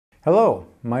Hello,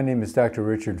 my name is Dr.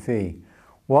 Richard Fee.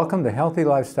 Welcome to Healthy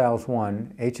Lifestyles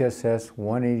 1, HSS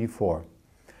 184.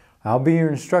 I'll be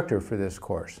your instructor for this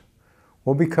course.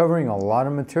 We'll be covering a lot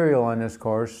of material on this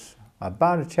course,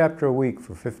 about a chapter a week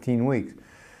for 15 weeks.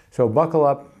 So buckle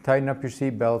up, tighten up your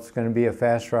seatbelts, it's going to be a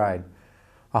fast ride.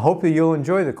 I hope that you'll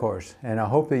enjoy the course, and I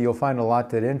hope that you'll find a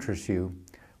lot that interests you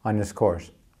on this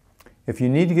course. If you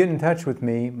need to get in touch with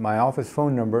me, my office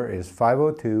phone number is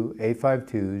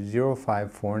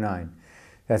 502-852-0549.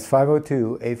 That's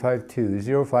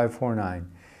 502-852-0549.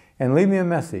 And leave me a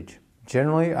message.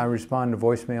 Generally, I respond to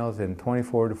voicemails in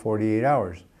 24 to 48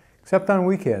 hours, except on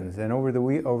weekends and over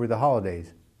the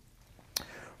holidays.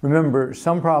 Remember,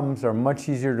 some problems are much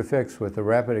easier to fix with the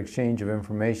rapid exchange of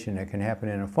information that can happen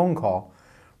in a phone call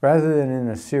rather than in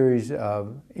a series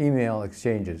of email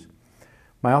exchanges.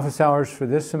 My office hours for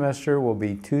this semester will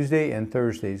be Tuesday and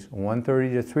Thursdays,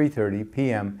 1:30 to 3:30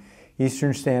 p.m.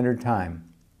 Eastern Standard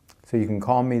Time. So you can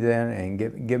call me then and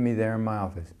get me there in my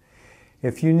office.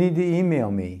 If you need to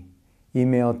email me,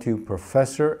 email to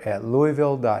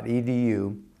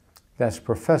professor@louisville.edu. That's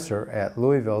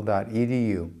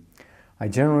professor@louisville.edu. I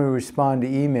generally respond to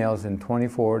emails in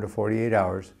 24 to 48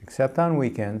 hours, except on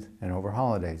weekends and over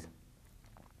holidays.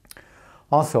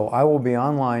 Also, I will be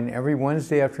online every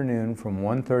Wednesday afternoon from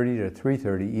 1:30 to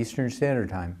 3:30 Eastern Standard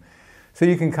Time, so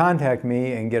you can contact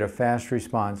me and get a fast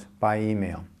response by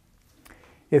email.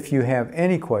 If you have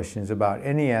any questions about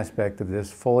any aspect of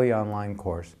this fully online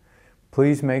course,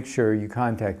 please make sure you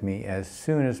contact me as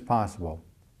soon as possible.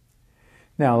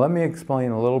 Now, let me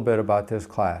explain a little bit about this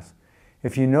class.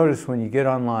 If you notice when you get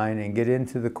online and get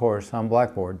into the course on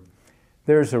Blackboard,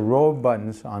 there's a row of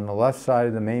buttons on the left side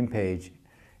of the main page.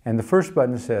 And the first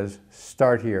button says,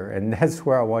 Start Here, and that's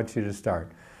where I want you to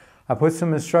start. I put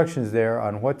some instructions there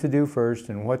on what to do first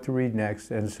and what to read next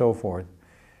and so forth,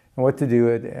 and what to do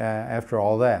after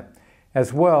all that.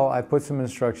 As well, I put some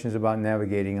instructions about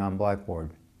navigating on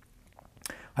Blackboard.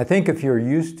 I think if you're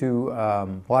used to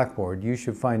Blackboard, you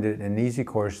should find it an easy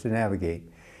course to navigate.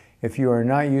 If you are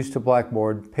not used to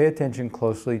Blackboard, pay attention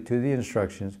closely to the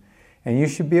instructions, and you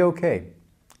should be okay.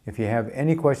 If you have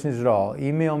any questions at all,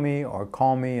 email me or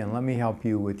call me and let me help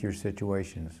you with your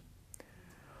situations.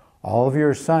 All of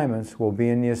your assignments will be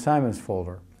in the assignments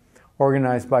folder,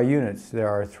 organized by units. There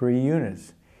are 3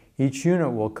 units. Each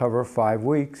unit will cover 5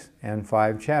 weeks and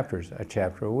 5 chapters, a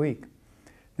chapter a week.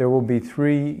 There will be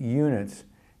 3 units,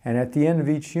 and at the end of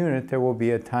each unit there will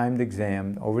be a timed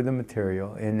exam over the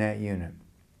material in that unit.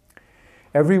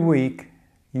 Every week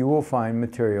you will find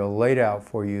material laid out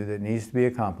for you that needs to be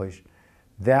accomplished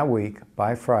that week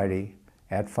by Friday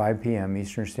at 5 p.m.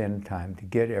 Eastern Standard Time to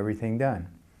get everything done.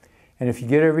 And if you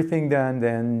get everything done,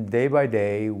 then day by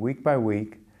day, week by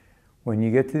week, when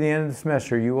you get to the end of the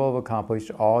semester, you will have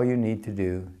accomplished all you need to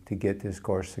do to get this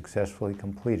course successfully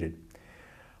completed.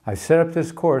 I've set up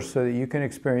this course so that you can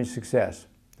experience success.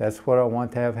 That's what I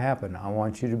want to have happen. I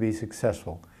want you to be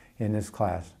successful in this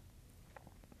class.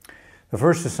 The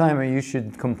first assignment you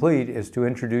should complete is to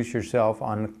introduce yourself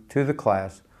to the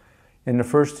class. In the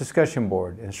first discussion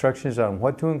board, instructions on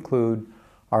what to include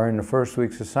are in the first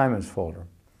week's assignments folder.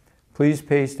 Please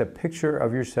paste a picture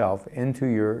of yourself into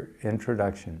your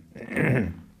introduction.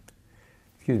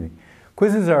 Excuse me.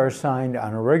 Quizzes are assigned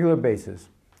on a regular basis,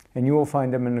 and you will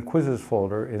find them in the quizzes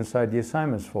folder inside the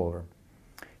assignments folder.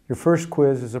 Your first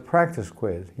quiz is a practice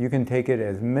quiz. You can take it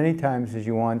as many times as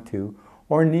you want to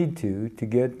or need to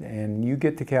and you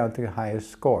get to count the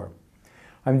highest score.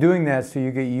 I'm doing that so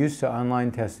you get used to online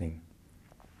testing.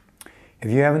 If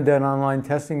you haven't done online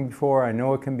testing before, I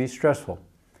know it can be stressful.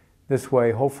 This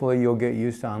way, hopefully you'll get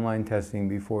used to online testing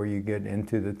before you get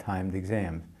into the timed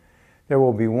exams. There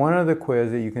will be one other quiz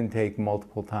that you can take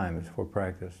multiple times for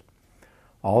practice.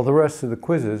 All the rest of the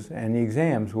quizzes and the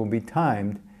exams will be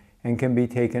timed and can be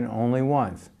taken only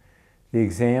once. The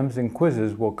exams and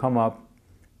quizzes will come up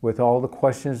with all the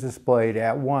questions displayed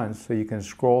at once so you can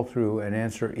scroll through and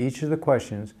answer each of the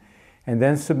questions and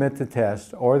then submit the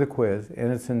test or the quiz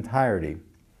in its entirety.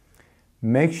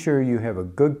 Make sure you have a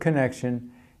good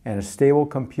connection and a stable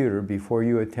computer before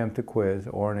you attempt a quiz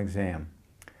or an exam.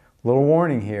 Little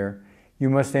warning here,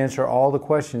 you must answer all the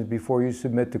questions before you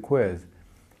submit the quiz.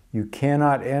 You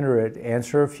cannot enter it,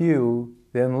 answer a few,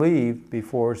 then leave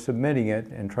before submitting it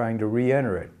and trying to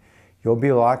re-enter it. You'll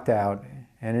be locked out,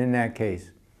 and in that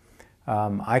case,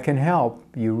 I can help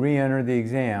you re-enter the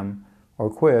exam or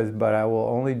quiz, but I will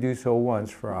only do so once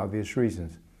for obvious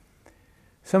reasons.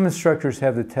 Some instructors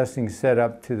have the testing set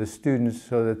up to the students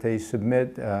so that they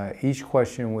submit each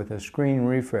question with a screen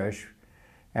refresh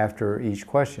after each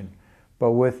question.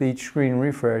 But with each screen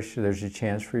refresh, there's a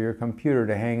chance for your computer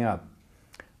to hang up.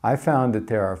 I found that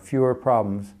there are fewer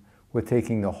problems with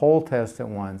taking the whole test at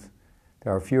once.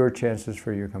 There are fewer chances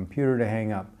for your computer to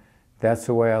hang up. That's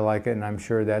the way I like it, and I'm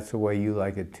sure that's the way you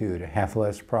like it too, to have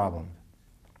less problems.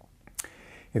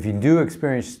 If you do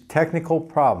experience technical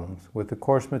problems with the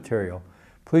course material,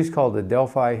 please call the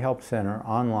Delphi Help Center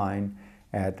online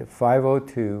at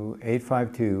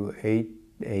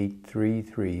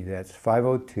 502-852-8833. That's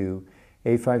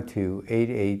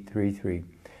 502-852-8833.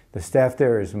 The staff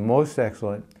there is most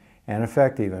excellent and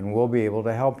effective and will be able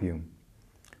to help you.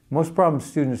 Most problems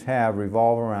students have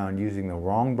revolve around using the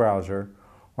wrong browser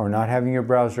or not having your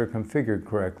browser configured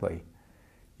correctly.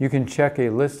 You can check a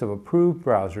list of approved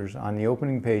browsers on the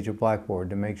opening page of Blackboard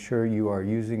to make sure you are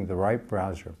using the right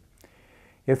browser.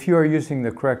 If you are using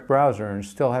the correct browser and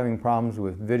still having problems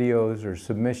with videos or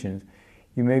submissions,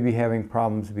 you may be having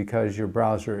problems because your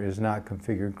browser is not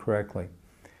configured correctly.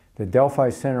 The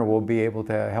Delphi Center will be able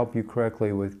to help you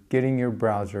correctly with getting your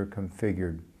browser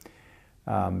configured.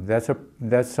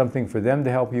 That's something for them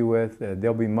to help you with.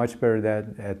 They'll be much better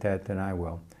at that than I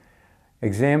will.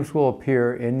 Exams will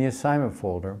appear in the assignment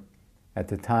folder at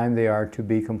the time they are to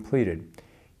be completed.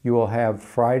 You will have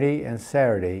Friday and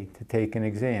Saturday to take an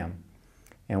exam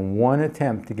and one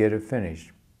attempt to get it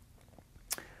finished.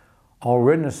 All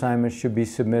written assignments should be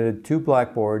submitted to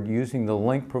Blackboard using the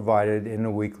link provided in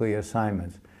the weekly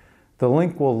assignments. The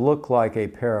link will look like a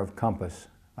pair of compass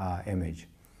image.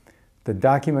 The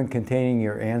document containing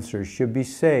your answers should be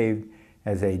saved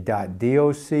as a .doc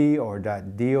or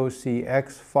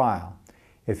 .docx file.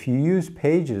 If you use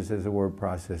Pages as a word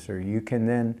processor, you can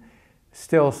then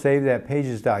still save that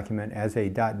Pages document as a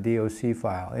 .doc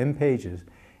file in Pages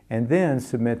and then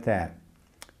submit that.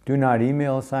 Do not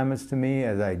email assignments to me,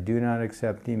 as I do not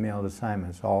accept emailed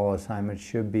assignments. All assignments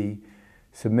should be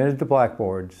submitted to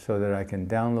Blackboard so that I can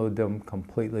download them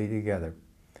completely together.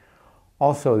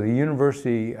 Also, the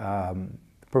university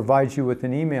provides you with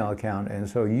an email account, and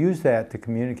so use that to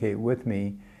communicate with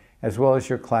me as well as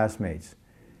your classmates.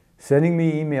 Sending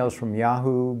me emails from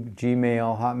Yahoo,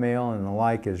 Gmail, Hotmail, and the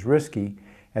like is risky,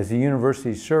 as the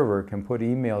university server can put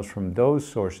emails from those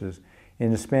sources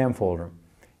in the spam folder.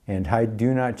 And I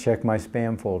do not check my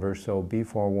spam folder, so be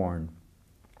forewarned.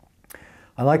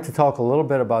 I'd like to talk a little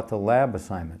bit about the lab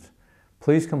assignments.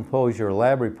 Please compose your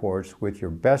lab reports with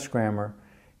your best grammar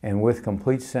and with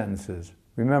complete sentences.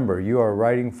 Remember, you are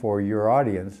writing for your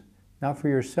audience, not for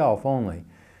yourself only.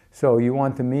 So you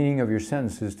want the meaning of your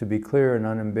sentences to be clear and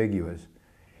unambiguous.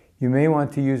 You may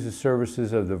want to use the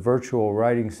services of the Virtual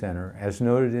Writing Center as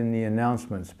noted in the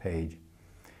announcements page.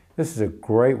 This is a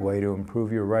great way to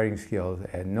improve your writing skills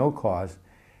at no cost.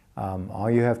 All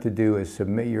you have to do is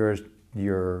submit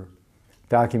your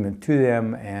document to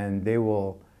them and they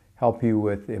will help you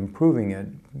with improving it,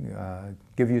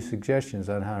 give you suggestions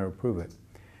on how to improve it.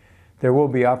 There will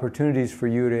be opportunities for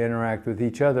you to interact with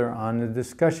each other on the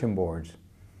discussion boards.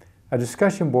 A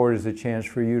discussion board is a chance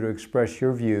for you to express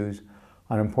your views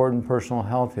on important personal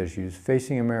health issues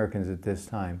facing Americans at this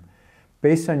time,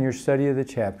 based on your study of the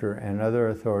chapter and other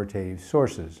authoritative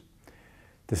sources.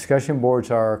 Discussion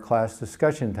boards are our class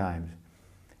discussion times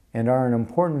and are an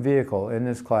important vehicle in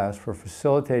this class for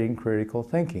facilitating critical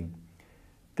thinking.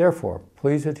 Therefore,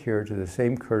 please adhere to the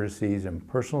same courtesies and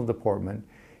personal deportment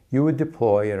you would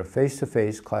deploy in a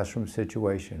face-to-face classroom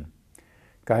situation.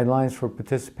 Guidelines for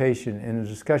participation in the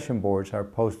discussion boards are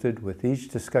posted with each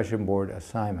discussion board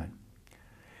assignment.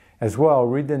 As well,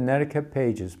 read the netiquette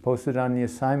pages posted on the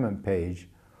assignment page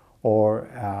or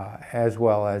as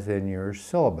well as in your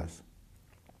syllabus.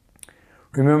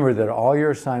 Remember that all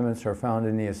your assignments are found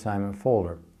in the assignment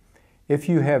folder. If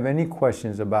you have any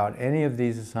questions about any of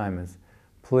these assignments,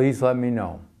 please let me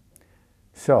know.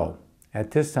 So,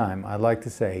 at this time, I'd like to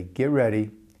say, get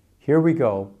ready, here we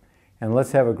go, and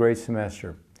let's have a great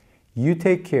semester. You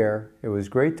take care. It was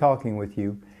great talking with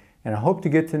you, and I hope to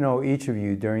get to know each of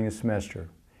you during the semester.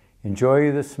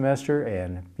 Enjoy the semester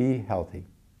and be healthy.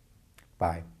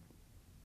 Bye.